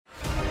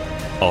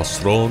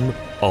آسرون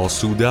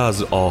آسوده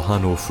از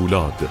آهن و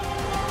فولاد.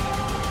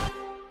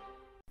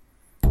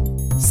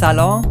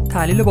 سلام،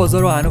 تحلیل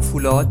بازار آهن و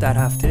فولاد در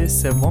هفته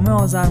سوم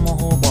آذر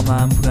ماه و با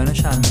من پویان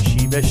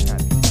شرمشی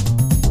بشنوید.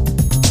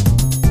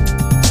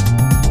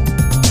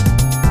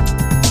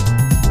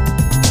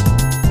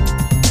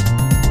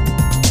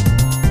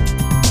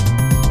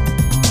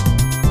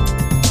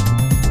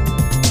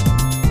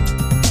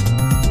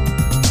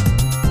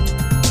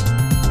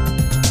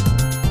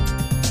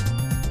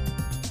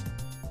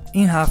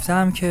 این هفته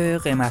هم که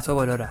قیمت‌ها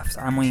بالا رفت،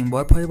 اما این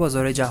بار پای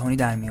بازار جهانی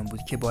در میان بود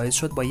که باعث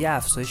شد با یه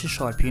افزایش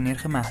شارپی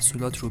نرخ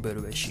محصولات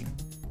روبرو بشیم.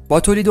 با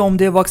تولید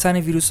عمده واکسن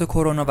ویروس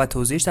کرونا و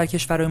توزیعش در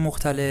کشورهای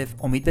مختلف،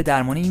 امید به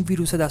درمان این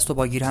ویروس دست و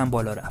پاگیر هم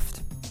بالا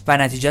رفت و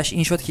نتیجهش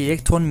این شد که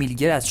یک تن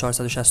میلگر از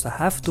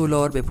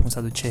 $467 به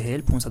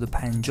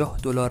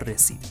 $550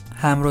 رسید.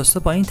 همراستا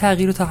با این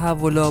تغییر و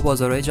تحولا،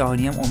 بازارهای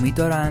جهانی هم امید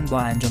دارند با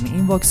انجام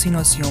این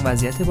واکسیناسیون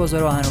وضعیت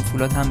بازار آهن و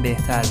فولاد هم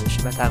بهتر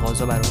بشه و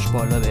تقاضا براش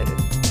بالا بره.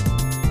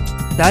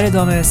 در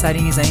ادامه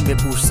سری میزنیم به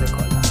بورس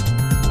کالا.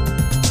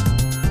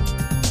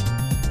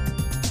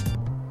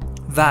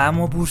 و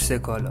اما بورس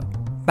کالا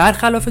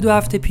برخلاف 2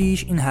 هفته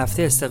پیش، این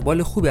هفته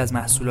استقبال خوبی از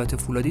محصولات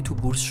فولادی تو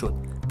بورس شد،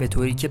 به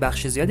طوری که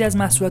بخش زیادی از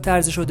محصولات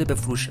عرضه شده به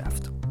فروش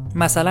رفت.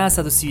 مثلا از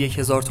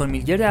 131,000 تن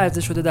میلگرد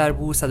عرضه شده در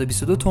بورس،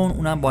 122 تن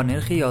اونم با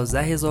نرخ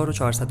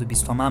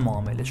 11,420 تومان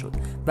معامله شد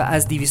و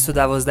از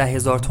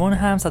 212,000 تن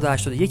هم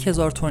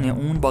 181,000 تن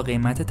اون با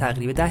قیمت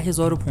تقریبا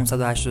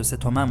 10,583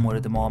 تومان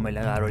مورد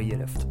معامله قرار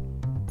گرفت.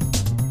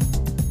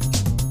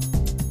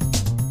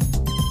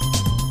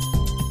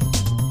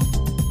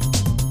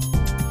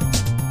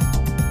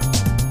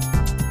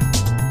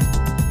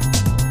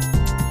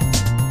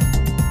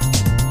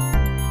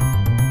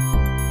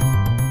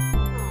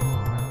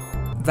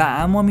 و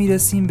اما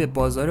میرسیم به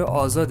بازار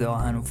آزاد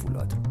آهن و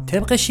فولاد.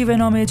 طبق شیوه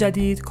نامه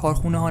جدید،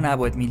 کارخونه ها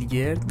نباید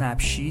میلگرد،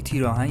 نبشی،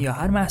 تیراهن یا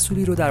هر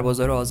محصولی رو در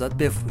بازار آزاد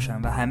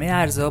بفروشن و همه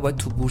عرضه ها باید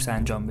تو بورس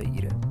انجام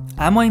بگیره.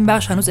 اما این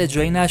بخش هنوز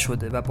اجرایی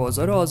نشده و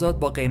بازار آزاد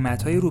با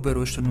قیمت‌های رو به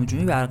رشد و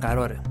نجومی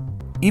برقراره.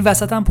 این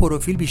وسط هم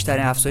پروفیل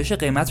بیشترین افزایش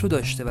قیمت رو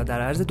داشته و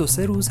در عرض 2-3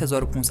 روز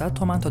 1500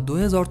 تومان تا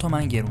 2000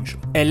 تومان گرون شد.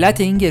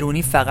 علت این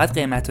گرونی فقط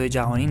قیمت‌های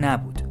جهانی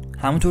نبود.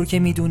 همونطور که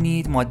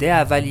میدونید ماده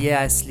اولیه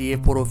اصلی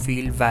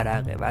پروفیل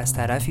ورقه و از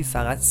طرفی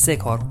فقط 3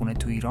 کارخونه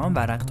تو ایران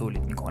ورق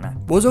تولید میکنن.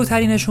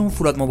 بزرگترینشون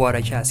فولاد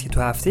مبارکه است که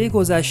تو هفته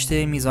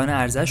گذشته میزان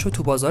عرضه‌اش رو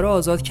تو بازار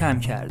آزاد کم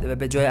کرده و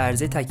به جای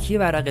عرضه تکیه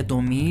ورق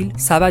 2 میل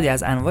سبدی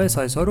از انواع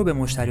سایزها رو به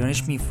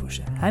مشتریانش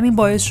میفروشه. همین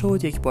باعث شد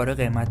یک بار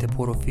قیمت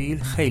پروفیل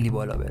خیلی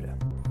بالا بره.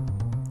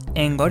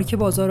 انگار که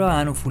بازار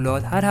آهن و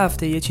فولاد هر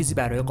هفته یه چیزی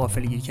برای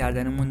غافلگیر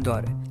کردنمون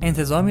داره.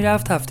 انتظار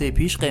میرفت هفته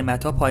پیش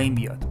قیمت‌ها پایین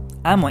بیاد،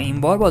 اما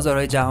این بار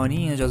بازارهای جهانی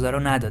این اجازه رو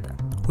ندادن.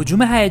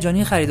 هجوم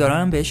هیجانی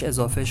خریداران هم بهش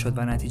اضافه شد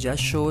و نتیجه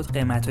شد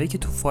قیمتایی که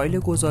تو فایل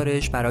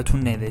گزارش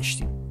براتون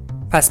نوشتیم.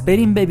 پس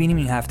بریم ببینیم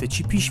این هفته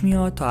چی پیش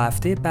میاد تا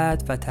هفته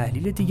بعد و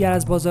تحلیل دیگر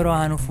از بازار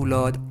آهن و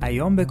فولاد.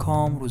 ایام به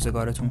کام،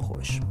 روزگارتون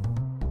خوش.